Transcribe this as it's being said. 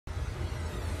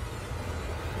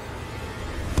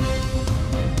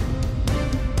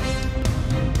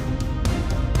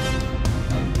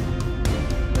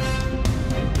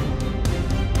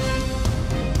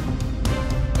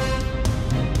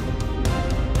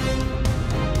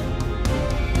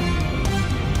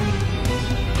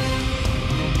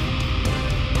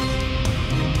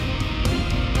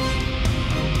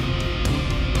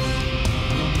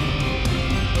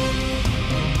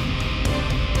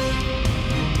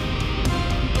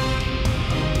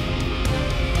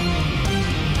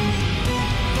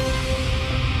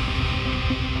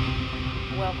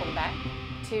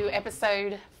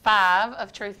episode 5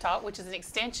 of Truth Talk, which is an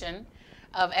extension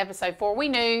of episode 4. We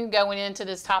knew going into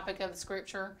this topic of the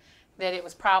scripture that it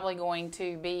was probably going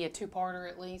to be a two-parter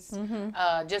at least,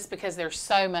 just because there's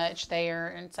so much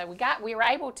there. And so we were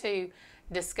able to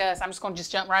discuss. I'm just going to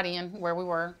just jump right in where we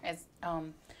were, as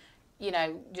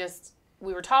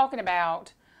we were talking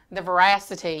about the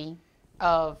veracity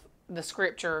of the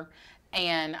scripture,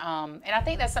 and I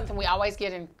think that's something we always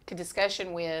get into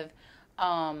discussion with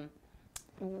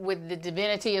the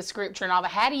divinity of scripture and all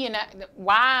that. How do you know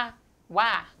why,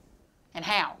 and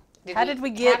how? How did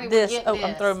we get this?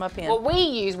 I'm throwing my pen. Well, we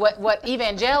use what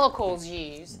evangelicals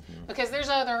use, because there's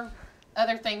other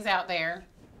things out there.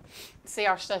 See,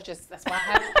 our stuff that's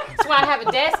why I have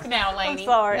a desk now, Lainey. I'm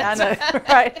sorry, I know,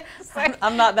 right?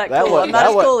 I'm not that cool. I'm not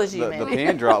as cool as you, man. The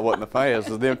pin drop wasn't the face,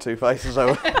 it was them two faces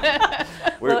over.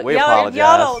 Look, we apologize.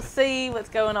 Y'all don't see what's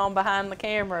going on behind the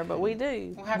camera, but we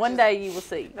do. One day you will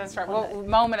see. That's right. Well,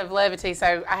 moment of levity.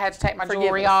 So I had to take my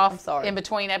jewelry off in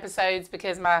between episodes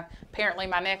because apparently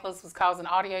my necklace was causing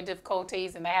audio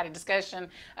difficulties, and they had a discussion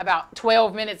about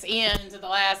 12 minutes into the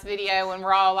last video, and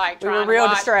we're all like trying to watch. We were real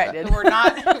distracted. We're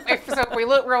not. So we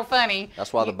look real funny.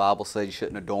 That's why the Bible says you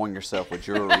shouldn't adorn yourself with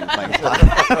jewelry and things like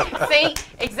that. See,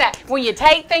 exactly. When you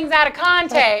take things out of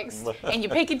context and you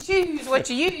pick and choose what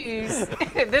you use,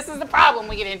 this is the problem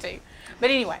we get into. But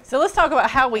anyway, so let's talk about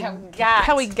how we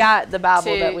got the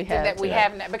Bible that we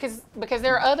have. Now, because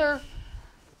there are other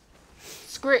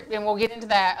script, and we'll get into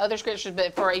that, other scriptures,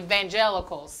 but for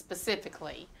evangelicals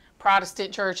specifically,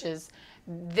 Protestant churches,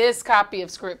 this copy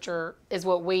of scripture is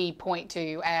what we point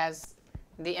to as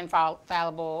the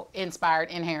infallible,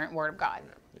 inspired, inherent Word of God.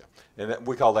 Yeah. And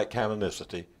we call that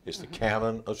canonicity. It's the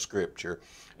canon of Scripture.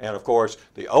 And of course,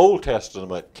 the Old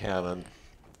Testament canon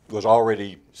was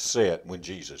already set when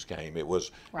Jesus came. It was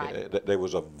there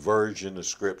was a version of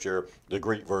Scripture, the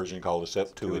Greek version called the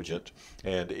Septuagint,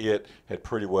 and it had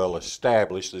pretty well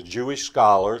established the Jewish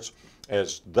scholars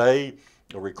as they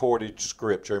recorded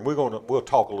Scripture. And we'll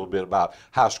talk a little bit about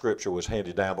how Scripture was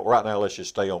handed down, but right now let's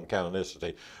just stay on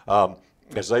canonicity.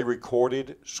 As they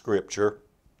recorded Scripture,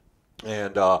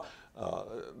 and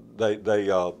they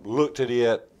looked at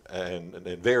it and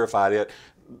verified it.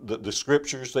 The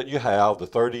scriptures that you have, the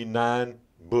 39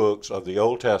 books of the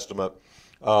Old Testament,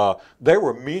 there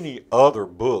were many other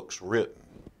books written.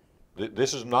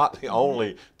 This is not the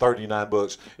only 39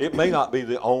 books. It may not be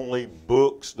the only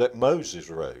books that Moses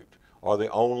wrote, or the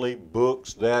only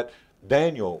books that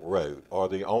Daniel wrote, or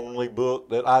the only book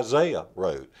that Isaiah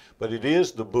wrote. But it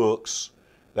is the books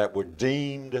that were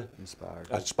deemed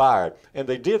inspired. And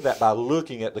they did that by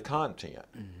looking at the content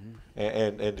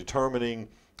and determining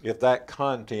if that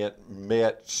content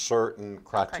met certain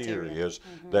criteria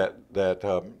that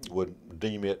would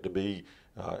deem it to be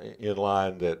in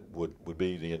line that would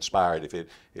be the inspired. If it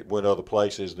went other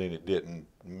places, then it didn't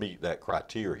meet that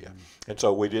criteria. And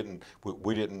so we didn't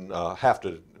have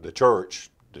to, the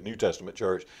church, the New Testament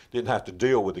church, didn't have to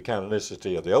deal with the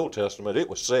canonicity of the Old Testament. It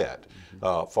was set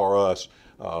for us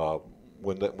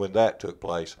when that took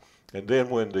place. And then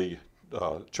when the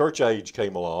church age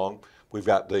came along, we've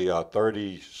got the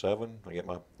 37, I get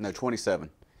my... No, 27.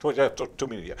 27,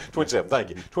 thank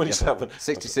you. 27.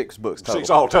 66 books total. 6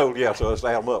 all total, yeah, so let's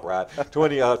add them up, right?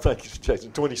 20, thank you,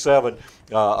 Jason. 27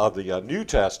 of the New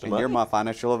Testament. And you're my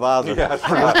financial advisor. Yeah,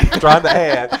 trying to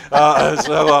add.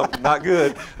 Not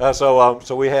good.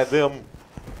 So we had them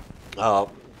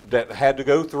that had to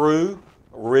go through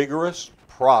rigorous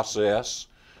process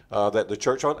that the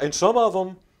church, and some of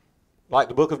them, like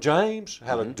the book of James,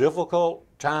 had a difficult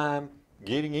time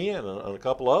getting in, and a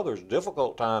couple others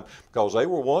difficult time because they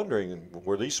were wondering,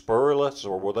 were these spurious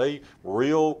or were they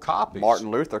real copies?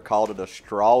 Martin Luther called it a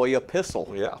strawy epistle.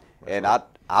 Yeah. And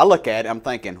I look at it, I'm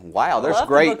thinking, wow, there's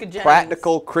great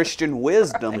practical Christian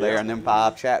wisdom there in them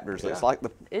 5 chapters. It's like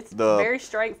it's very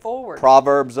straightforward.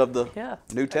 Proverbs of the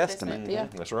New Testament. Yeah,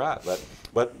 that's right.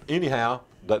 But anyhow,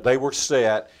 that they were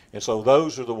set, and so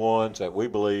those are the ones that we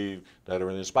believe that are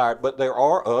inspired. But there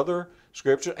are other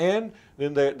scripture, and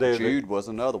then Jude was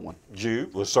another one.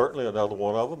 Jude was certainly another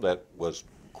one of them that was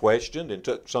questioned and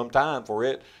took some time for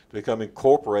it to become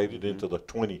incorporated into the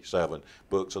 27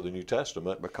 books of the New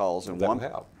Testament. Because in one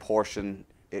portion,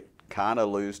 it kind of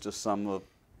alludes to some of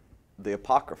the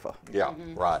Apocrypha. Yeah,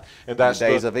 right. And that's the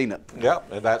days of Enoch. Yeah,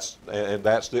 and that's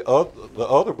the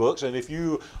other books. And if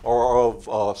you are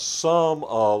of some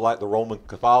like the Roman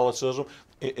Catholicism,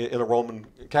 in a Roman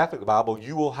Catholic Bible,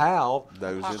 you will have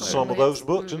some of those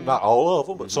books, and not all of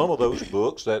them, but some of those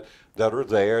books that are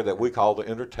there that we call the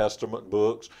intertestament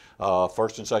books,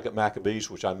 1st and 2nd Maccabees,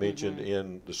 which I mentioned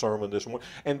in the sermon this morning.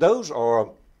 And those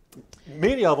are,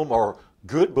 many of them are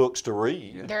good books to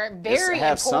read. They're very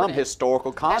have important. some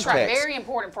historical context. That's right, very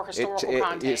important for historical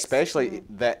context. Especially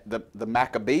that the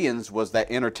Maccabees was that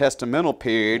intertestamental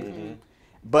period.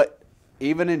 But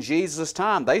even in Jesus'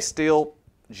 time,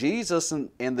 Jesus and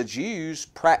the Jews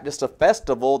practiced a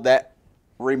festival that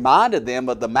reminded them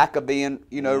of the Maccabean,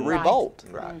 revolt.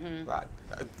 Right, right.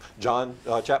 John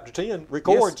chapter 10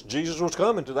 records Jesus was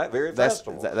coming to that very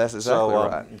festival. That's exactly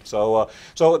right. So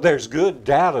there's good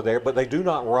data there, but they do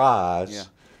not rise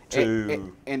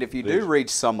to. And if you do read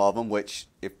some of them, which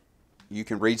if you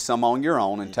can read some on your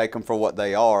own and take them for what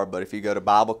they are, but if you go to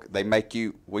Bible, they make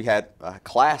you. We had a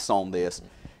class on this,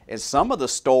 and some of the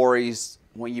stories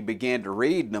when you begin to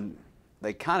read them,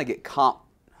 they kind of get comical.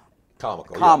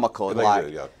 They like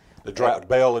do, the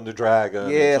Bell and the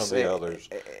Dragon, and some of the others.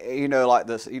 Like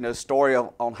this, story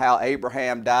on how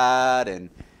Abraham died, and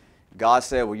God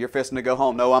said, "Well, you're fixing to go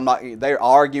home." No, I'm not. They're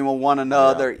arguing with one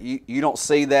another. You don't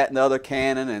see that in the other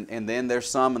canon, and then there's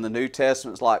some in the New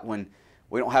Testament. It's like when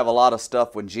we don't have a lot of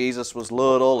stuff when Jesus was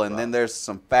little, and then there's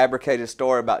some fabricated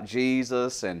story about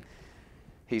Jesus, and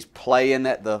he's playing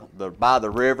at by the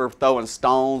river throwing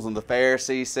stones, and the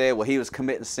Pharisees said, well, he was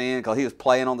committing sin because he was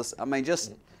playing on this. I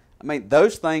mean,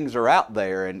 those things are out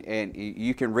there, and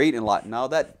you can read and like, no,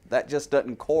 that just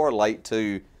doesn't correlate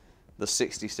to the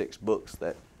 66 books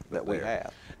that we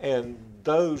have. And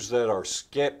those that are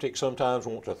skeptics sometimes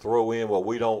want to throw in, well,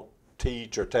 we don't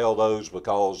teach or tell those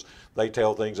because they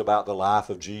tell things about the life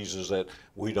of Jesus that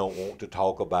we don't want to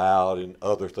talk about, and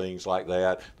other things like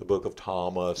that, the book of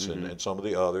Thomas and some of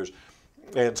the others.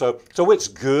 And so it's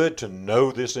good to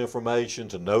know this information,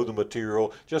 to know the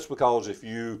material, just because if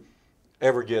you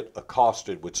ever get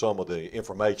accosted with some of the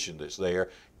information that's there,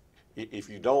 if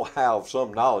you don't have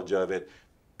some knowledge of it,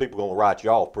 people are going to write you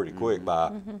off pretty quick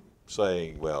by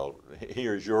saying, well,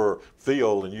 here's your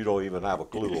field, and you don't even have a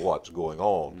clue of what's going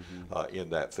on in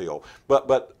that field.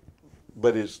 But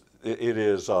it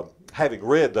is having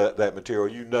read that material,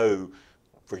 you know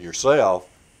for yourself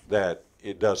that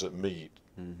it doesn't meet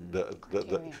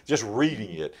just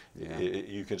reading it,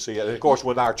 you can see it. And of course,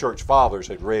 when our church fathers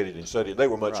had read it and studied it, they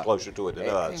were much closer to it than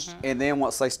us. And then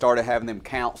once they started having them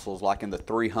councils, like in the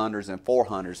 300s and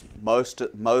 400s,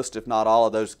 most if not all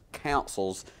of those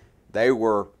councils, they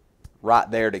were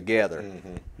right there together.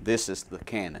 This is the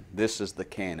canon. This is the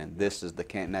canon. This is the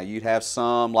canon. Now you'd have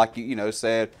some, like you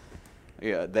said,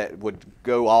 that would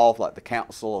go off, like the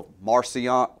Council of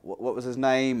Marcion. What was his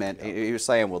name? And he was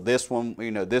saying, well, this one,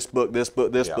 this book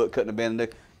couldn't have been.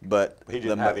 But he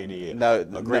didn't have any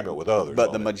agreement with others.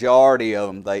 But the majority of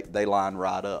them, they line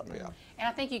right up. And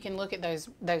I think you can look at those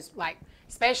like,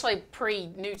 especially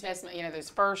pre-New Testament, those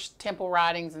first temple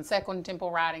writings and second temple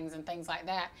writings and things like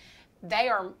that. They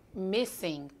are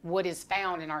missing what is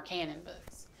found in our canon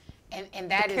books, and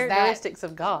that is the characteristics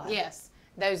of God. Yes,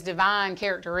 those divine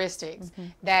characteristics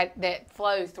that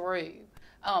flow through.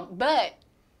 But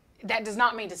that does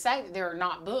not mean to say that there are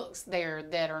not books there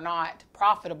that are not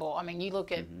profitable. I mean, you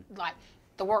look at like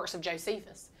the works of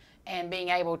Josephus and being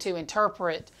able to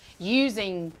interpret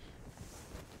using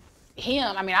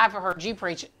him. I mean, I've heard you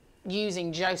preach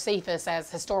using Josephus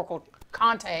as historical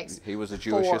context. He was a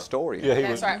Jewish historian. Yeah,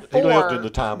 he lived in the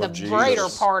time of Jesus. The greater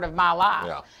part of my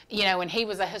life. And he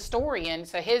was a historian,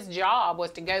 so his job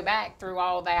was to go back through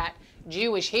all that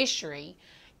Jewish history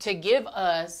to give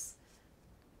us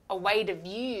a way to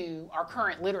view our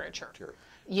current literature.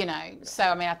 So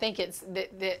I mean, I think it's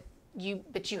that you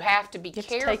have to be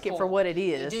careful. You have to take it for what it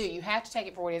is. You do. You have to take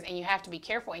it for what it is, and you have to be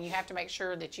careful, and you have to make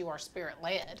sure that you are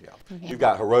spirit-led. You've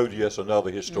got Herodias,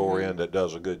 another historian that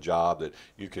does a good job that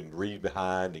you can read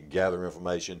behind and gather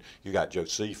information. You got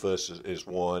Josephus is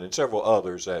one, and several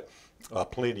others that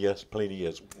Pliny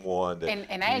is one. That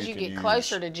and as you get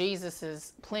closer to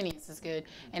Jesus's, Pliny is good.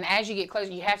 And as you get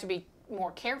closer, you have to be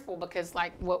more careful because,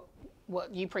 like what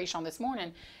you preached on this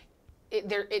morning,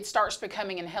 it starts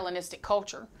becoming a Hellenistic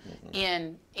culture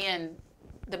in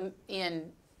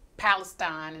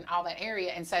Palestine and all that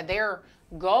area, and so their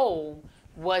goal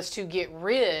was to get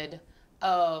rid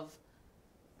of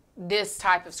this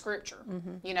type of scripture.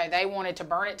 They wanted to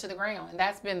burn it to the ground, and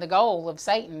that's been the goal of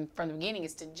Satan from the beginning,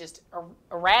 is to just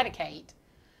eradicate,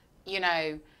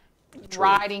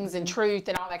 writings and truth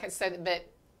and all that kind of stuff,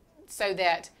 so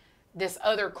that this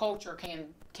other culture can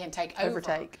take over,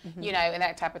 and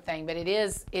that type of thing. But it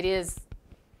is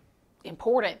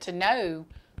important to know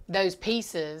those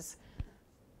pieces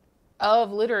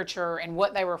of literature and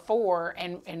what they were for,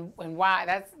 and why.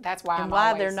 That's why. And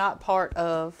why they're not part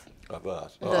of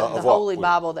us, the Holy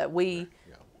Bible that we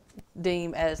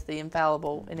deem as the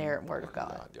infallible, inerrant Word of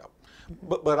God.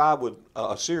 But I would,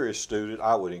 a serious student,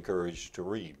 I would encourage to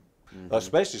read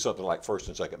especially something like First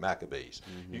and Second Maccabees.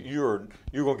 You're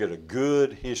going to get a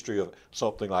good history of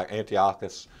something like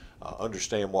Antiochus.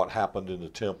 Understand what happened in the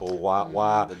temple,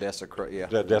 why the desecration,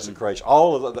 the desecration,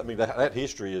 all of that. I mean, that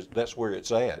history that's where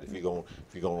it's at. If you're going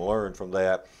to learn from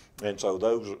that, and so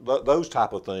those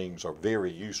type of things are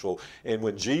very useful. And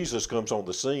when Jesus comes on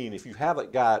the scene, if you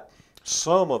haven't got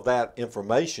some of that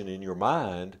information in your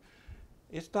mind,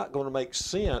 it's not going to make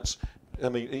sense. I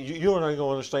mean, you're not going to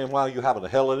understand why you have a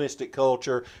Hellenistic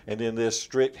culture and then this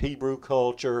strict Hebrew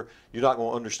culture. You're not going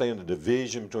to understand the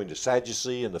division between the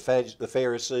Sadducee and the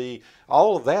Pharisee.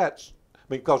 All of that,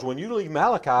 because when you leave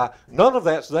Malachi, none of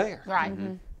that's there. Right.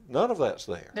 None of that's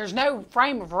there. There's no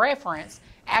frame of reference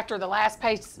after the last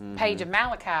page of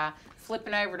Malachi,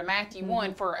 flipping over to Matthew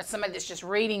 1 for somebody that's just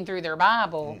reading through their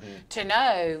Bible to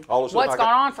know what's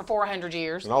gone on for 400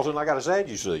 years. And all of a sudden I got a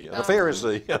Sadducee and a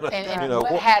Pharisee. And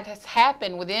what has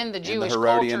happened within the Jewish culture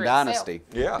Herodian culture dynasty.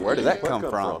 Itself. Yeah. Where did that come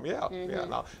from? Yeah. Yeah.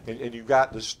 No. And you've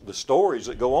got the stories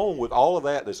that go on with all of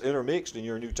that that's intermixed in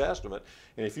your New Testament.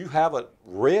 And if you haven't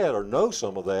read or know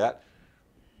some of that,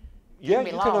 you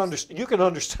can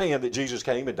understand that Jesus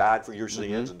came and died for your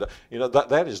sins, and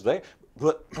that is there.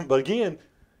 But again,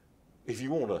 if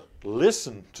you want to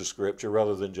listen to Scripture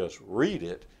rather than just read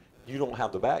it, you don't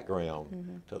have the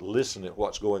background to listen at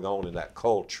what's going on in that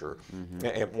culture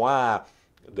and why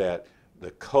that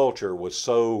the culture was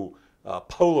so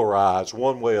polarized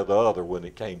one way or the other when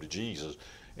it came to Jesus.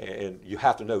 And you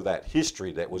have to know that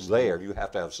history that was there. You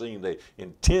have to have seen the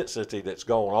intensity that's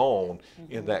going on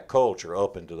in that culture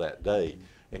up into that day.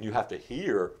 And you have to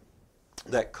hear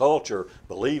that culture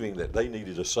believing that they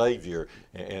needed a Savior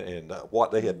and what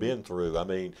they had been through. I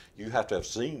mean, you have to have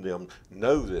seen them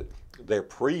know that their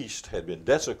priest had been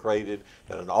desecrated,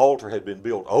 that an altar had been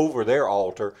built over their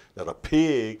altar, that a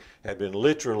pig had been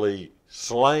literally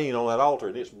slain on that altar,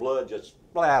 and its blood just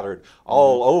splattered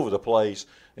all over the place,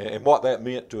 and what that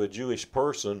meant to a Jewish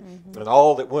person, and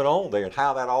all that went on there, and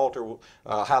how that altar,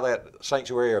 how that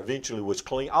sanctuary eventually was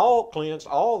all cleansed.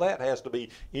 All that has to be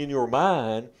in your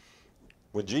mind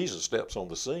when Jesus steps on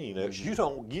the scene, as you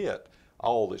don't get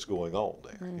all that's going on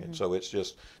there. And so it's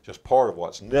just part of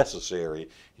what's necessary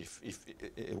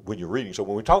when you're reading. So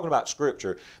when we're talking about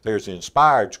Scripture, there's the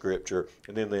inspired Scripture,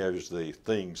 and then there's the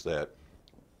things that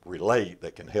relate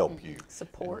that can help you.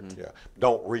 Support. Yeah.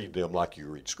 Don't read them like you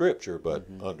read Scripture, but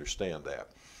understand that.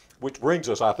 Which brings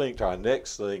us, I think, to our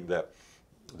next thing that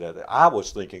I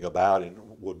was thinking about and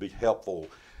would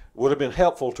have been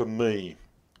helpful to me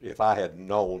if I had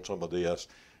known some of this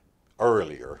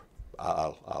earlier.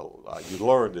 You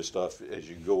learn this stuff as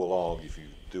you go along if you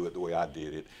do it the way I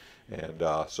did it. And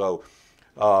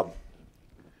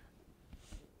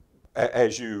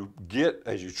as you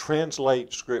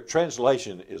translate Scripture,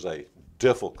 translation is a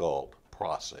difficult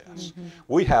process.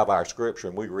 We have our Scripture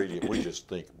and we read it, we just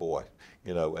think, boy,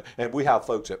 and we have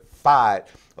folks that fight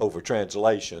over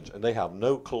translations, and they have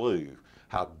no clue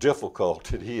how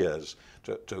difficult it is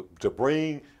to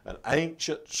bring an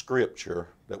ancient Scripture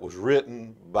that was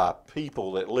written by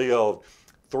people that lived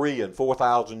 3,000 and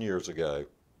 4,000 years ago,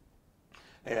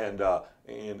 and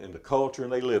in the culture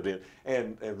they lived in,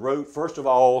 and wrote first of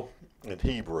all in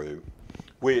Hebrew,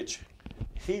 which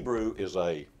Hebrew is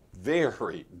a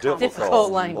very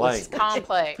difficult language. It's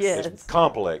complex. Yes. It's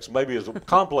complex. Maybe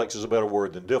complex is a better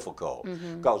word than difficult,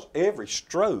 because every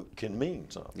stroke can mean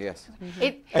something. Yes.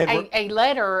 A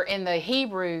letter in the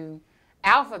Hebrew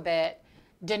alphabet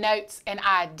denotes an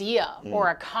idea or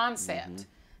a concept,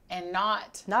 and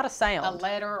not a sound. a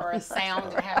letter or a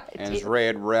sound. And it's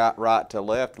read right to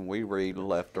left, and we read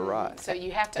left to right. So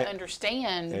you have to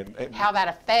understand how that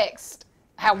affects,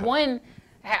 how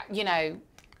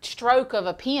stroke of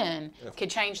a pen could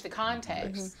change the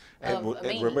context. And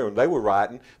remember, when they were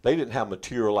writing, they didn't have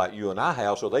material like you and I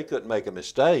have, so they couldn't make a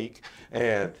mistake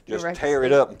and just tear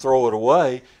it up and throw it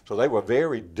away. So they were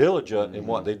very diligent in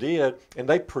what they did, and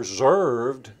they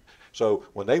preserved. So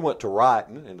when they went to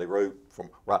writing, and they wrote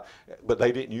but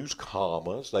they didn't use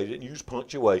commas, they didn't use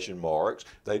punctuation marks,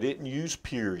 they didn't use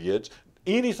periods,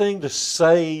 anything to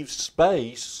save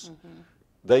space.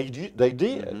 They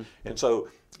did, and so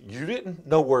you didn't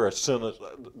know where a sentence,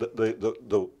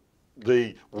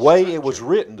 the way it was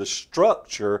written, the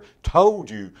structure told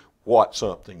you what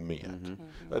something meant.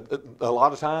 A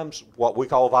lot of times, what we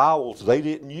call vowels, they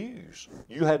didn't use.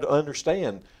 You had to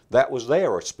understand that was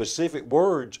there, or specific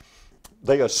words.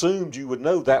 They assumed you would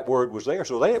know that word was there,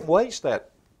 so they didn't waste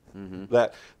that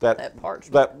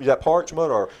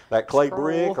parchment or that clay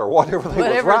brick or whatever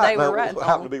they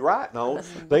happened to be writing on.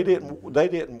 They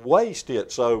didn't waste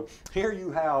it. So here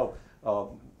you have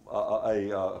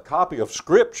a copy of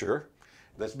Scripture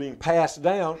that's being passed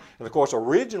down. And of course,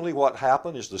 originally what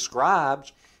happened is the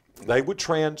scribes, they would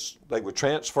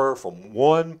transfer from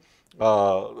one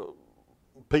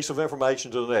piece of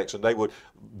information to the next, and they would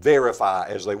verify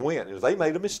as they went. And if they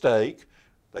made a mistake,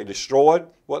 they destroyed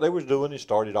what they were doing and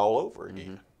started all over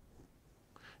again.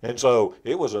 And so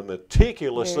it was a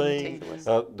meticulous thing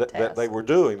that they were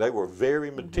doing. They were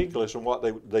very meticulous in what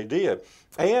they did.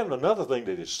 And another thing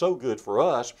that is so good for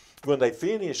us, when they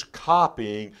finished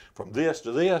copying from this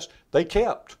to this, they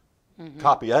kept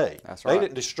copy A. That's right. They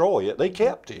didn't destroy it. They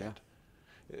kept it.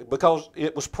 Because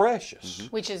it was precious.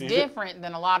 Which is different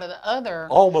than a lot of the other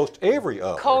almost every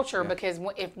other culture, because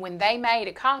when they made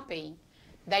a copy,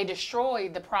 they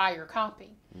destroyed the prior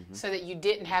copy so that you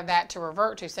didn't have that to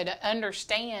revert to. So to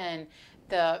understand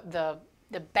the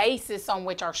basis on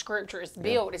which our scripture is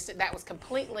built, that was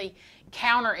completely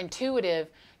counterintuitive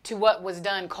to what was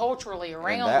done culturally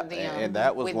around them and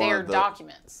that was with one their of the,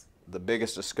 documents. The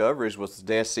biggest discoveries was the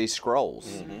Dead Sea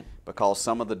Scrolls, because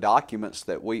some of the documents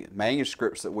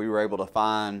manuscripts that we were able to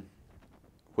find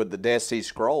with the Dead Sea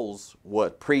Scrolls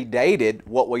what predated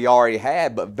what we already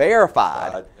had, but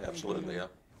verified absolutely,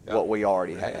 what we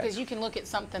already had. Because you can look at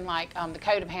something like the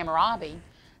Code of Hammurabi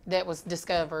that was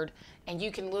discovered, and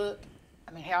you can look,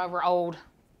 I mean, however old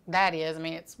that is, I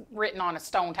mean, it's written on a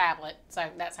stone tablet, so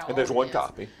that's how old it is. And there's one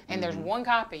copy. And there's one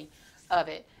copy of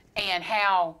it, and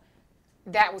how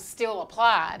that was still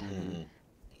applied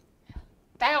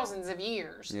thousands of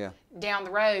years down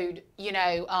the road, you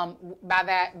know, by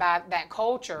that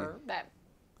culture, that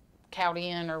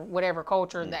Chaldean or whatever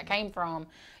culture that came from,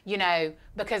 you know,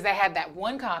 because they had that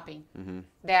one copy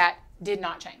that did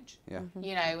not change.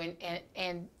 You know,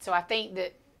 and so I think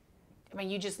that, I mean,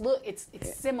 you just look, it's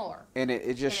similar. And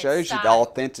it just shows you the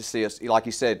authenticity of, like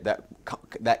you said,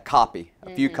 that copy,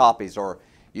 a few copies, or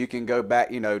you can go back,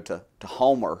 you know, to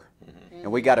Homer,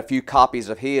 and we got a few copies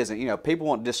of his, and, you know, people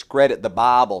want to discredit the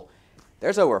Bible.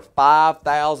 There's over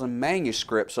 5,000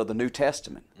 manuscripts of the New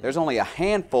Testament. There's only a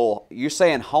handful. You're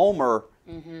saying Homer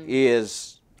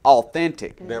is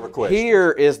authentic. Never question.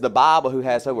 Here is the Bible, who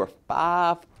has over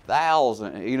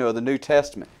 5,000, you know, the New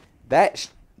Testament. That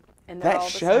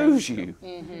shows you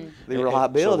the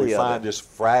reliability so we of find this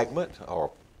fragment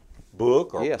or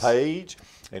book or page,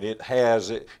 and it has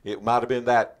it might have been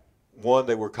that one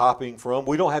they were copying from.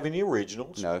 We don't have any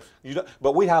originals. No.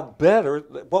 But we have better.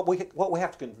 What we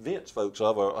have to convince folks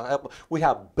of, we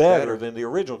have better than the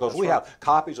original, because we have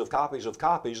copies of copies of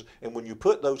copies, and when you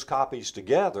put those copies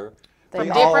together, from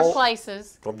different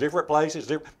places,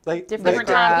 different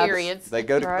time periods, they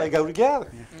go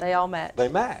together. They all match. They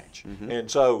match,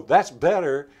 and so that's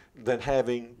better than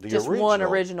having the just one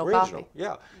original copy.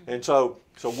 Yeah, and so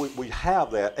we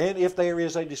have that, and if there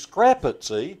is a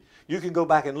discrepancy, you can go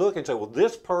back and look and say, well,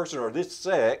 this person or this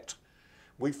sect,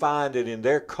 we find it in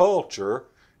their culture.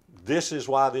 This is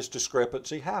why this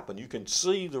discrepancy happened. You can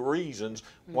see the reasons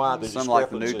why the discrepancy. Some like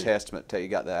the New Testament, you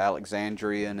got the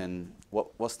Alexandrian, and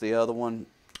what's the other one?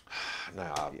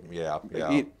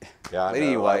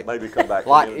 Anyway, maybe come back.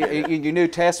 Like in your New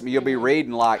Testament, you'll be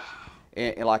reading like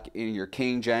in your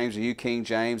King James, or you King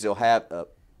James, it'll have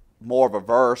more of a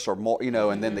verse or more, you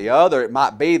know, and then the other, it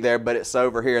might be there, but it's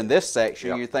over here in this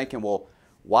section. You're thinking, well,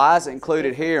 why is it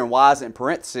included here and why is it in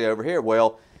parentheses over here?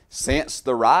 Well, since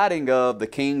the writing of the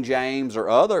King James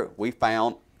or other, we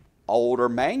found older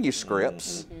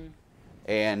manuscripts,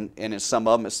 and in some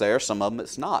of them it's there, some of them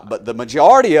it's not. But the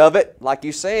majority of it, like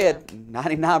you said,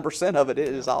 99% of it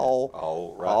is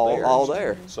all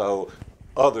there. So,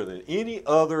 other than any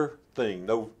other thing,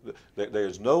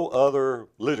 there's no other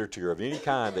literature of any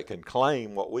kind that can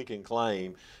claim what we can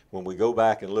claim when we go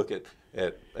back and look at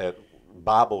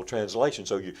Bible translation.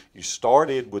 So you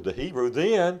started with the Hebrew,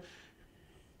 then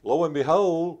lo and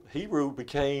behold, Hebrew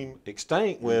became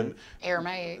extinct when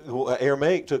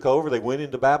Aramaic took over. They went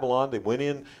into Babylon. They went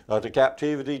into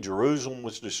captivity. Jerusalem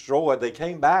was destroyed. They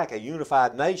came back a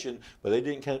unified nation, but they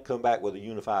didn't come back with a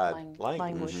unified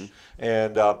language.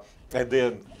 And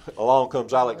then along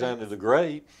comes Alexander the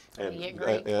Great, and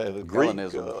the Greek.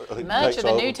 Much of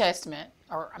the New Testament,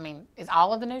 or I mean, is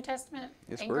all of the New Testament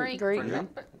in Greek? And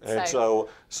so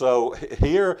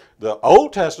here, the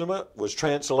Old Testament was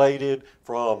translated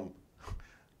from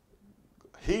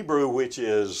Hebrew, which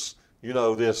is, you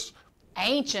know, this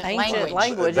ancient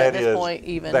language at this point,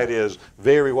 even. That is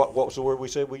very, what was the word we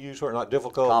said we used for? Not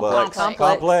difficult, complex. But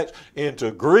complex.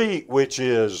 Into Greek, which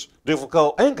is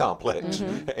difficult and complex.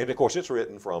 And of course, it's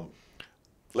written from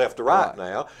left to right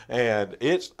now, and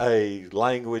it's a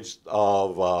language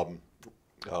of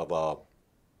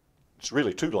it's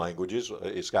really two languages.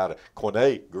 It's got a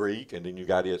Koine Greek, and then you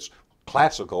got its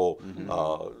classical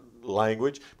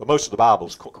language, but most of the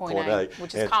Bible's Koine,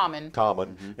 which is common.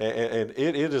 Common, and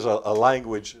it is a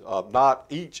language of not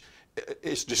each.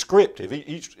 It's descriptive.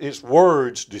 Its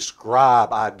words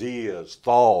describe ideas,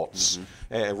 thoughts,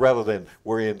 and rather than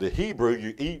where in the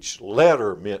Hebrew, each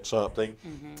letter meant something.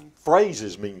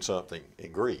 Phrases mean something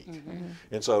in Greek,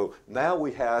 and so now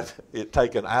we have it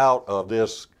taken out of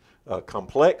this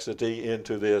complexity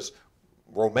into this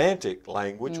romantic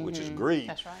language, which is Greek.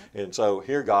 That's right. And so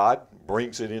here God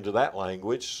brings it into that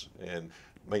language, and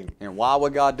I mean, and why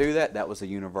would God do that? That was a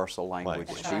universal language.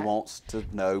 That's He right. wants to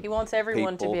know. He wants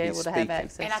everyone to be able to have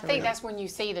access. And I to think it. that's when you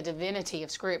see the divinity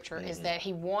of Scripture, is that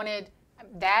He wanted,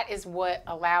 that is what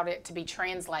allowed it to be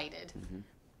translated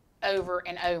over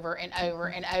and over and over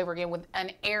and over again with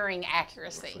unerring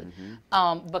accuracy,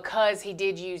 because He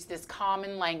did use this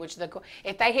common language.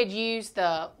 If they had used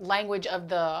the language of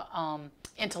the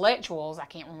intellectuals, I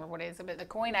can't remember what it is, but the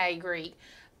Koine Greek,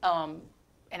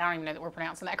 and I don't even know that we're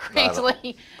pronouncing that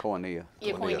correctly. Koinonia.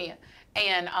 Yeah, Koinonia.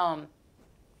 And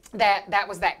that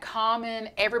was that common,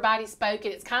 everybody spoke it.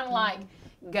 It's kind of like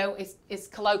it's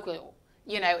colloquial.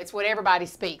 You know, it's what everybody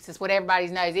speaks. It's what everybody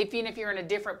knows. Even if you're in a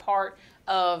different part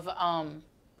of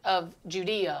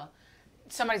Judea,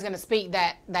 somebody's going to speak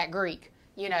that Greek,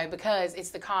 you know, because it's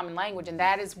the common language. And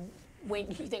that is when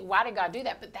you think, why did God do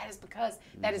that? But that is because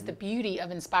that is the beauty of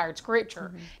inspired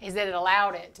Scripture, is that it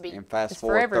allowed it to be. And fast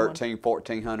forward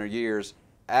 1,400 years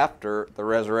after the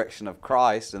resurrection of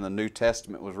Christ and the New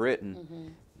Testament was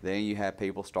written, then you have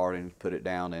people starting to put it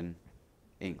down in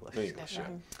English. That's right.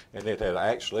 And it had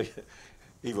actually,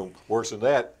 even worse than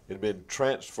that, it had been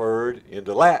transferred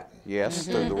into Latin. Yes.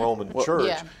 Through the Roman Church.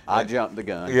 Yeah. I jumped the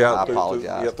gun. Yeah, I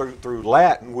apologize. Through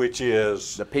Latin, which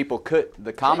is The common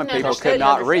Couldn't people understand could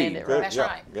not it, read. right? That's yeah,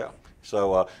 right. Yeah.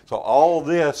 So all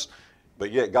this,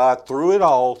 but yet God through it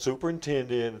all,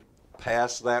 superintended,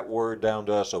 passed that word down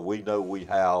to us, so we know we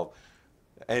have.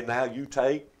 And now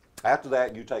after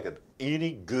that, you take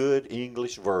any good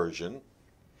English version,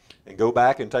 and go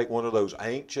back and take one of those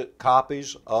ancient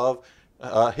copies of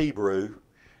Hebrew,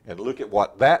 and look at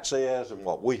what that says and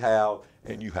what we have,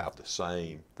 and you have the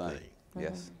same thing.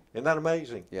 Yes. Isn't that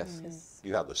amazing? Yes.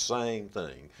 You have the same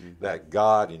thing that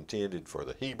God intended for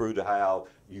the Hebrew to have,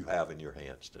 you have in your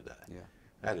hands today. Yeah.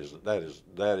 That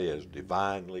is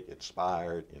divinely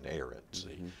inspired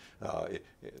inerrancy.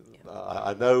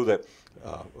 I know that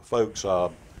folks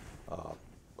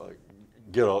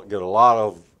get a lot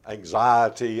of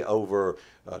anxiety over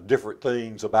different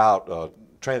things about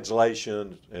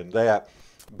translation and that,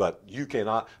 but you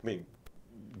cannot. I mean,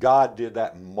 God did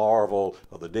that marvel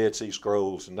of the Dead Sea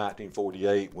Scrolls in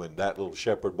 1948 when that little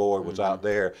shepherd boy was out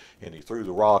there and he threw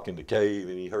the rock in the cave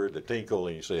and he heard the tinkle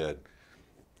and he said,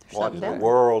 "What in the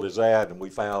world is that?" And we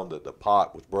found that the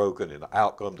pot was broken and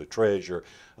out come the treasure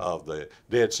of the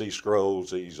Dead Sea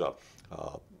Scrolls. These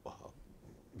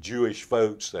Jewish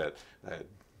folks that had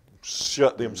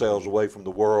shut themselves away from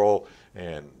the world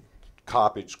and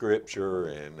copied Scripture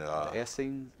and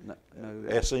Essenes?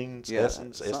 Essenes, Yeah,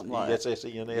 Essenes, something like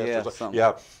S-E-N-S. Yeah, or something.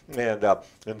 Yeah,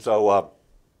 and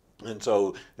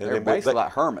so They're basically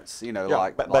like hermits, you know, yeah,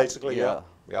 like basically, yeah.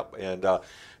 Yep,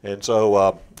 and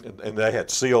so and they had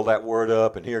sealed that word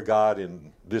up, and here God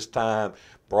in this time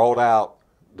brought out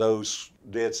those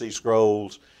Dead Sea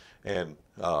Scrolls, and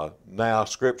now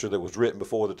Scripture that was written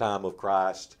before the time of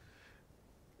Christ.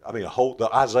 I mean, the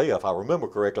Isaiah, if I remember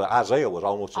correctly, Isaiah was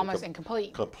almost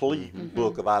incomplete. Complete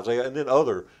book of Isaiah, and then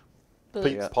other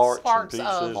parts and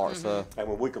pieces. And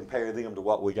when we compare them to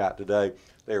what we got today,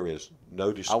 there is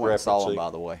no discrepancy. I went and saw them,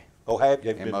 by the way. Oh, have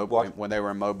you been watching? When they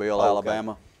were in Mobile,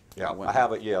 Alabama. Yeah, I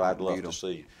haven't yet. I'd love to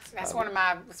see. That's one of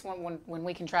when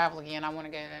we can travel again, I want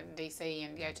to go to D.C.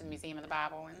 and go to the Museum of the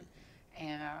Bible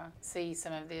and see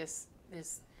some of these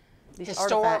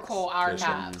historical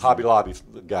archives. Hobby Lobby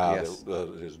guy Yes.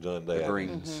 that has done that.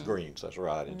 Greens. Greens, that's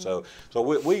right. And so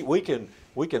we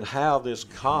can have this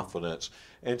confidence.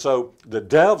 And so the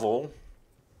devil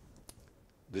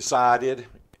decided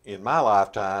in my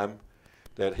lifetime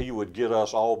that he would get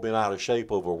us all bent out of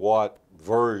shape over what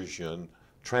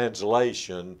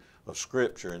translation of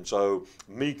Scripture. And so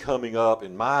me coming up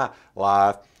in my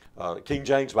life, King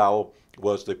James Bible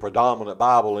was the predominant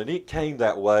Bible, and it came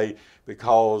that way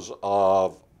because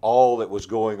of all that was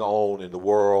going on in the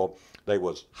world. There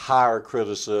was higher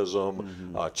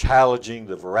criticism, challenging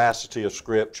the veracity of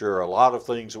Scripture, a lot of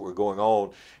things that were going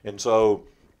on. And so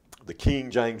the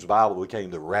King James Bible became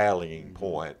the rallying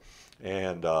point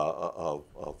and of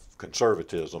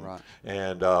conservatism. Right.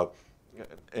 And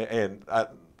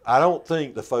I don't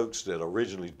think the folks that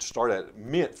originally started it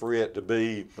meant for it to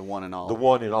be The one and all. the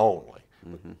one and only.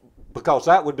 because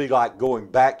that would be like going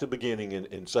back to the beginning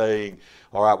and saying,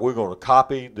 all right, we're going to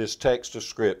copy this text of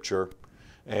Scripture,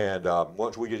 and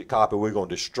once we get it copied, we're going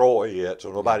to destroy it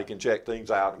so nobody can check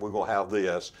things out, and we're going to have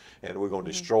this, and we're going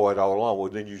to destroy it all along.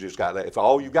 Well, then you just got that. If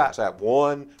all you got is that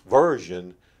one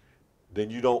version, then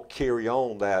you don't carry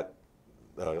on that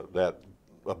that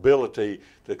ability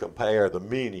to compare the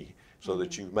many, so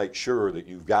that you make sure that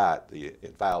you've got the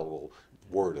infallible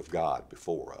Word of God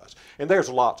before us. And there's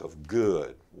lots of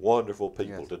good, wonderful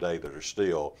people today that are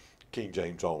still King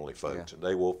James only folks, and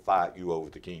they will fight you over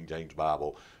the King James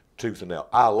Bible tooth and nail.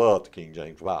 I love the King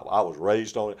James Bible. I was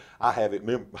raised on it. I have it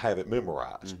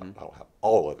memorized. I don't have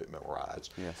all of it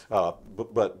memorized. Yes.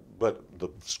 But the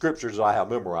scriptures I have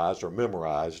memorized are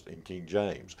memorized in King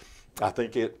James. I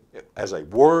think it, as a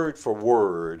word for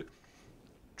word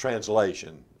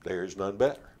translation, there is none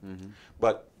better.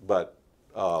 But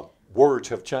words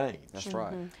have changed. That's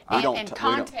right. And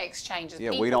context changes.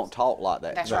 Yeah, we don't talk like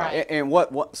that. That's right. And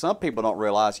what some people don't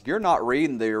realize, you're not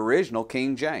reading the original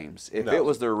King James. If it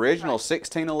was the original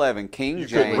 1611 King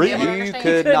James, you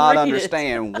could not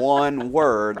understand one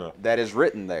word that is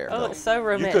written there. Oh, it's so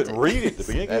romantic. You couldn't read it to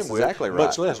begin That's with, exactly right.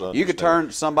 much less understand. You could turn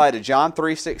somebody to John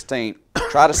 3:16,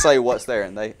 try to say what's there,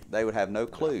 and they would have no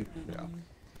clue. Yeah.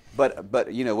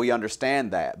 But you know, we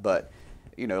understand that. But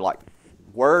you know, like,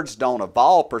 words don't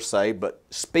evolve per se, but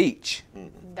speech.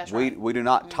 That's right. We do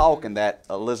not talk in that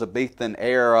Elizabethan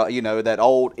era, you know, that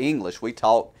old English. We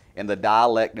talk in the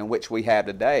dialect in which we have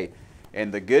today.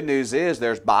 And the good news is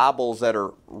there's Bibles that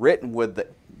are written with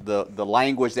the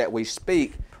language that we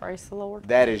speak. Praise the Lord.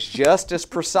 That is just as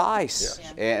precise.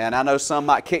 Yes. And I know some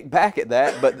might kick back at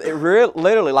that, but it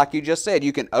literally, like you just said,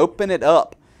 you can open it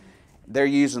up. They're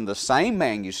using the same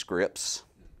manuscripts,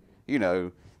 you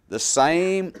know, the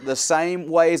same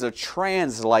ways of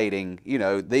translating, you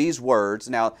know, these words.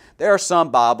 Now, there are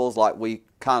some Bibles, like we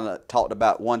kind of talked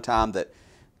about one time, that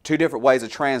two different ways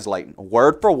of translating,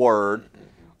 word for word,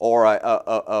 or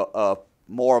a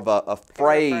more of a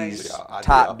phrase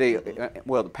type deal.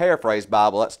 Well, the paraphrase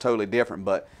Bible, that's totally different,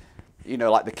 but you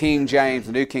know, like the King James,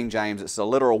 the New King James, it's a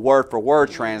literal word for word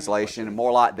translation, and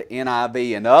more like the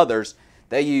NIV and others,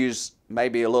 they use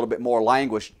maybe a little bit more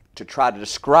language to try to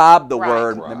describe the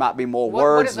word. There might be more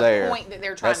words what is there. The point that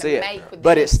they're trying That's to it. make with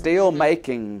But this? it's still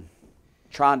they're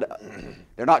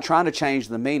not trying to change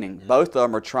the meaning. Both of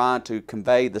them are trying to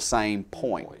convey the same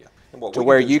point, to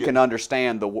where you can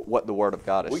understand what the Word of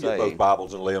God is saying. We get both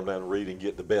Bibles and lay them down and read and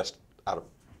get the best out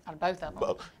of both of them.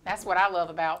 both. That's what I love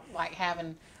about like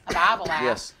having a Bible app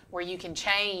Yes. where you can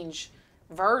change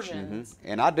versions.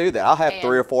 And I do that. I'll have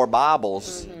 3 or 4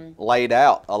 Bibles laid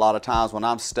out a lot of times when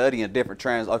I'm studying different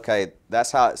okay,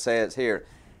 that's how it says here.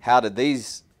 How did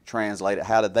these translate it?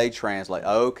 How did they translate?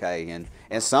 Okay,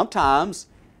 and sometimes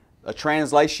a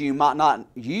translation you might not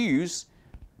use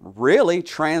really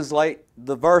translate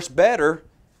the verse better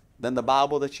than the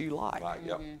Bible that you like. Right,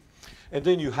 yep. And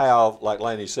then you have, like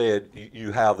Lanny said,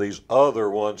 you have these other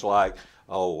ones like,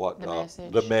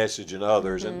 the Message and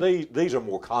others, and these are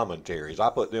more commentaries. I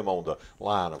put them on the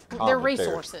line of commentaries. They're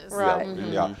resources. Right.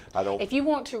 Yeah, I don't. If you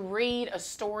want to read a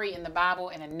story in the Bible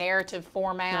in a narrative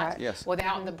format,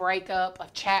 without the breakup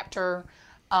of chapter,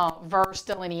 verse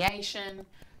delineation,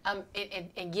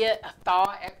 and get a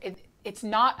thought, it's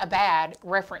not a bad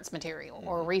reference material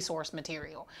or resource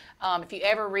material. If you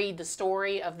ever read the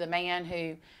story of the man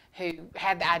who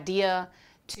had the idea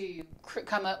to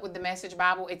come up with the Message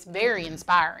Bible, it's very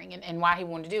inspiring and why he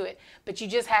wanted to do it. But you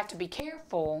just have to be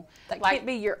careful. That can't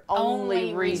be your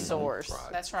only resource.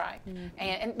 Right. That's right.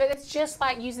 But it's just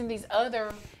like using these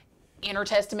other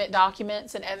intertestament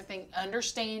documents and other things,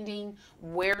 understanding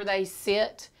where they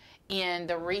sit in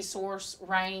the resource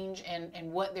range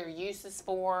and what their use is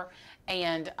for,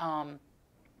 and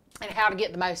how to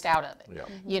get the most out of it. Yeah.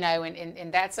 You know,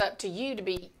 and that's up to you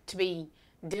to be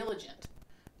diligent.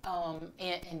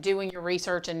 And doing your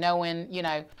research and knowing, you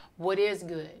know, what is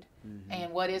good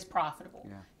and what is profitable.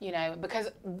 You know, because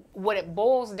what it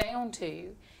boils down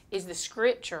to is the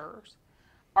scriptures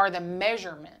are the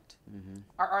measurement,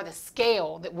 are the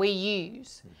scale that we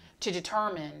use to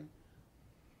determine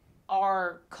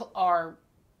our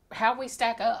how we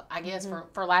stack up, I guess,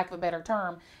 for lack of a better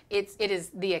term. It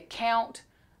is the account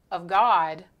of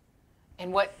God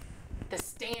and what the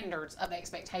standards of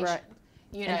expectation. Right.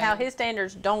 You know, and how His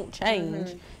standards don't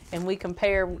change, and we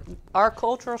compare our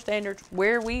cultural standards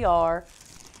where we are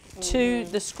to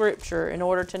the Scripture in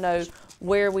order to know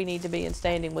where we need to be in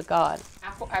standing with God.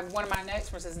 One of my notes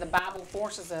says the Bible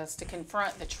forces us to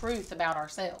confront the truth about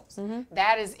ourselves.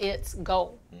 That is its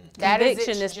goal.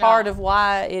 Conviction is part of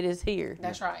why it is here.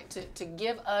 That's right. To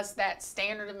give us that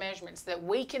standard of measurements that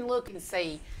we can look and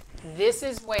see, this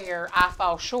is where I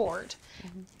fall short,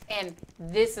 and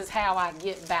this is how I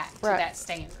get back to Right. that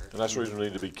standard. And that's the reason we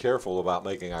need to be careful about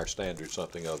making our standard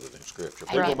something other than Scripture.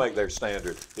 People Amen. make their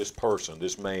standard this person,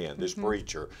 this man, this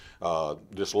preacher,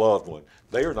 this loved one.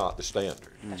 They are not the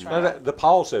standard. That's Now, right. the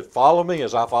Paul said, "Follow me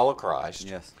as I follow Christ."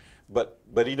 Yes.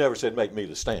 But he never said, "Make me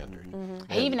the standard."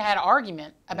 He even had an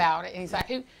argument about it, and he's like,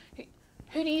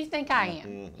 who do you think I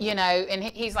am? You know, and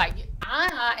he's like,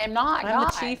 I am not I'm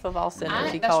God. the chief of all sinners,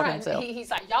 he that's called right. himself. He's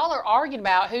like, y'all are arguing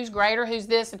about who's greater, who's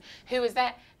this, and who is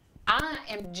that. I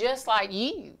am just like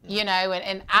you, you know,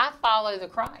 and I follow the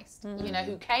Christ, you know,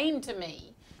 who came to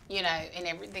me, you know, and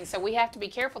everything. So we have to be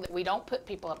careful that we don't put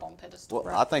people up on pedestals.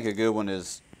 Well, I think a good one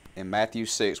is in Matthew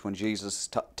 6 when Jesus is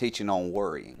teaching on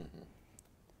worrying.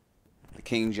 The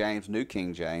King James, New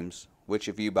King James, which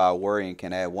of you by worrying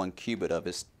can add 1 cubit of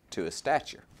his to his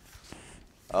stature?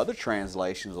 Other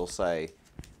translations will say,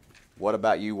 what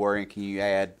about you worrying, can you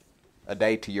add a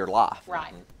day to your life?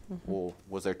 Right. Well,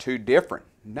 was there 2 different?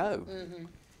 No.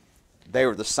 They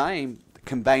were the same,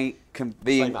 conveying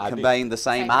the same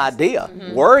Same idea.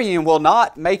 Worrying will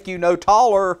not make you no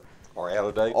taller Or add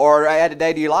a day. or add a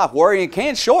day to your life. Worrying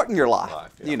can shorten your life.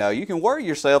 Life, yeah. You know, you can worry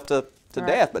yourself to Right.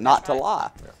 death, but not to right.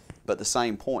 life. Yeah. But the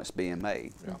same point's being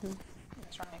made.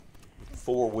 That's right.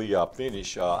 Before we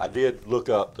finish, I did look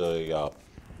up the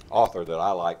author that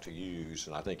I like to use,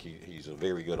 and I think he's a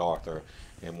very good author,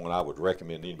 and one I would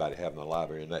recommend anybody have in the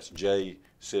library, and that's J.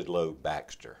 Sidlow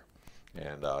Baxter.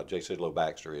 And J. Sidlow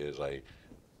Baxter is a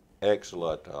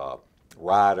excellent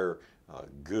writer,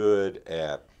 good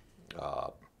at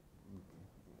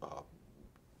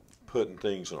putting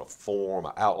things in a form,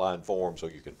 an outline form, so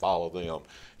you can follow them.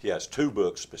 He has 2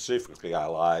 books specifically I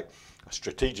like: A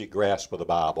Strategic Grasp of the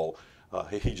Bible.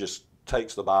 He just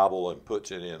takes the Bible and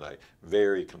puts it in a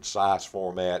very concise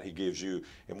format. He gives you,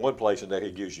 in one place in there,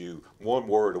 he gives you 1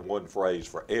 word and 1 phrase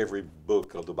for every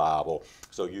book of the Bible,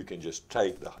 so you can just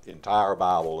take the entire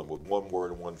Bible and with 1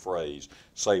 word and 1 phrase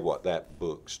say what that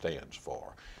book stands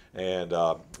for, and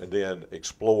then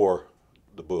explore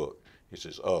the book. He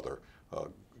says other.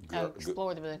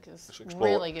 Explore the book is Explore.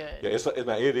 really good. Yeah,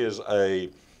 it is a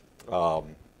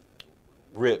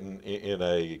written in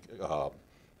a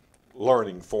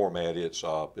learning format. It's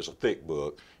a thick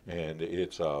book, and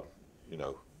it's you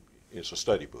know, it's a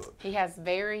study book. He has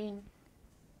very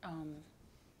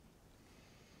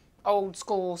old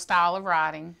school style of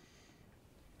writing.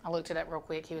 I looked it up real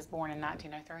quick. He was born in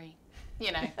 1903.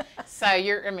 You know, so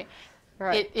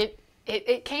Right.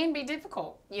 it can be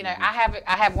difficult. You know, I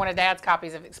have one of Dad's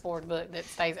copies of Explore the Book that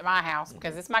stays at my house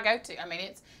because it's my go-to. I mean,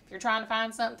 it's if you're trying to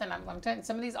find something, I'm telling you,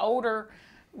 some of these older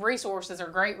resources are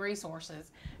great resources,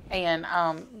 and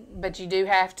but you do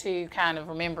have to kind of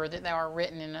remember that they are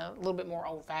written in a little bit more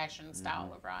old-fashioned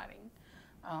style of writing.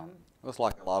 It's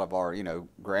like a lot of our, you know,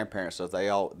 grandparents says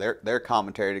their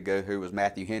commentary to go who was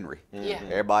Matthew Henry. Yeah.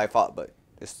 Everybody thought, but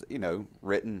it's, you know,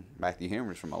 written Matthew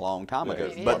Henry's from a long time ago.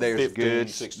 It But is. there's 15, good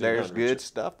 1600s.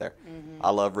 stuff there.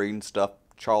 I love reading stuff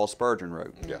Charles Spurgeon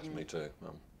wrote. Yes, me too.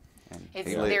 And It's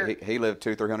he, their- he lived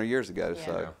 200-300 years ago. Yeah.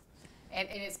 So And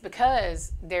it's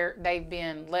because they've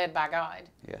been led by God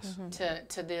yes,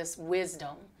 to this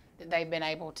wisdom that they've been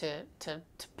able to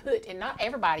put, and not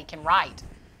everybody can write,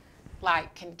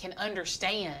 like can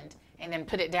understand and then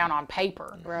put it down on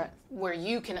paper, Right. where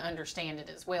you can understand it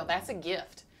as well. That's a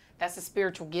gift. That's a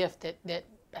spiritual gift that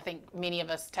I think many of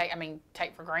us take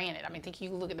for granted. I mean, think you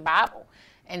look at the Bible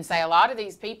and say a lot of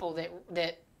these people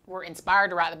that were inspired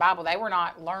to write the Bible, they were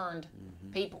not learned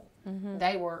people.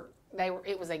 They were.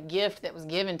 It was a gift that was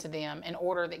given to them in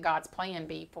order that God's plan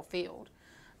be fulfilled.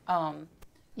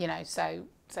 You know, so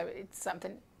it's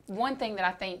something. One thing that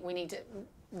I think we need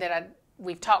to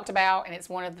we've talked about, and it's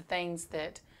one of the things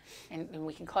that, and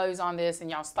we can close on this and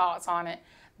y'all's thoughts on it,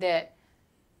 that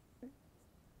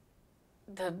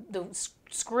the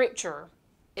Scripture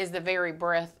is the very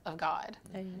breath of God.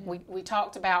 We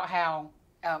talked about how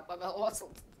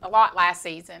a lot last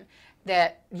season,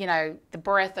 that, you know, the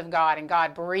breath of God and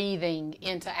God breathing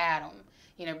into Adam,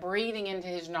 you know, breathing into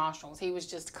his nostrils. He was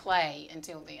just clay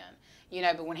until then, you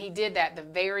know, but when he did that, the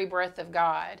very breath of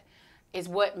God is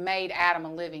what made Adam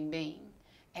a living being.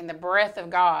 And the breath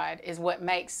of God is what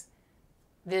makes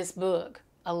this book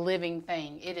a living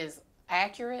thing. It is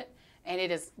accurate, and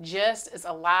it is just as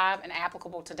alive and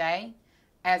applicable today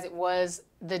as it was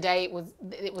the day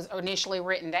it was initially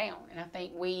written down. And I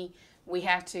think we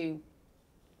have to,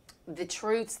 the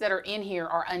truths that are in here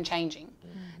are unchanging,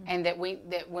 and that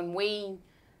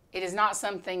it is not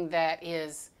something that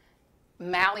is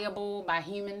malleable by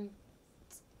humans,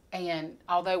 and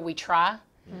although we try,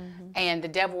 and the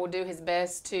devil will do his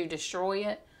best to destroy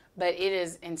it, but it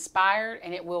is inspired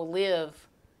and it will live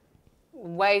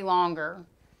way longer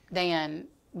than,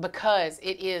 because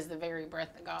it is the very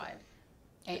breath of God.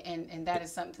 And that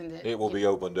is something that It will be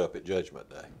opened up at Judgment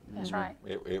Day. That's right.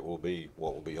 It will be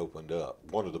what will be opened up.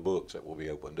 One of the books that will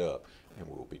be opened up and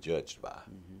will be judged by.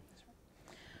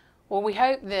 Well, we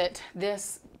hope that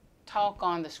this talk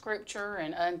on the scripture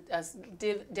and us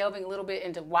delving a little bit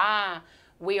into why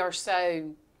we are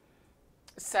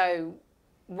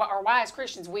or why as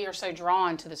Christians we are so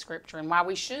drawn to the scripture, and why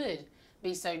we should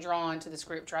be so drawn to the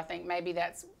scripture. I think maybe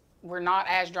we're not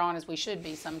as drawn as we should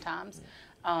be sometimes,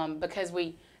 because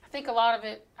I think a lot of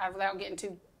it, without getting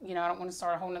too, I don't want to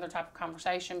start a whole other type of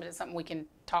conversation, but it's something we can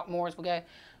talk more as we go.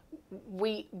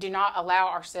 We do not allow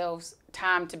ourselves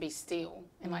time to be still,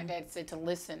 and like Dad said, to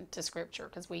listen to scripture,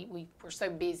 because we're so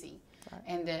busy, right.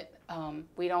 And that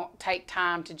we don't take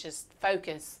time to just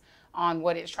focus on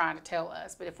what it's trying to tell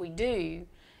us. But if we do,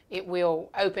 it will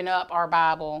open up our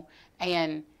Bible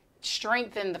and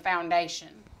strengthen the foundation,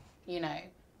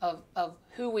 of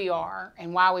who we are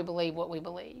and why we believe what we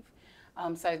believe.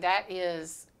 So that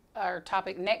is our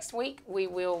topic. Next week, we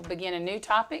will begin a new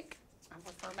topic. I'll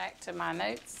refer back to my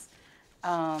notes.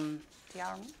 Let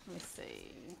me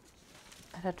see.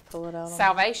 I'd have to pull it out.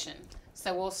 Salvation.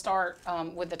 So we'll start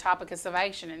with the topic of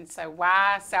salvation, and so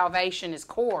why salvation is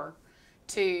core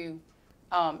to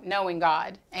knowing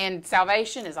God. And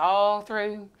salvation is all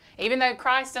through, even though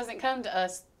Christ doesn't come to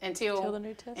us until the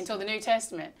New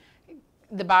Testament,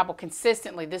 the Bible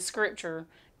consistently, this scripture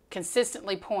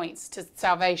consistently points to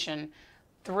salvation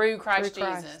through Christ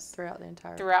Jesus throughout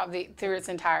its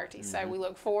entirety. Mm-hmm. So we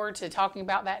look forward to talking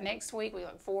about that next week. We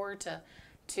look forward to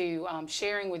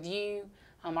sharing with you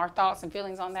our thoughts and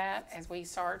feelings on that as we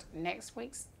start next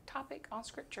week's topic on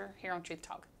scripture here on Truth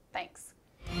Talk. Thanks.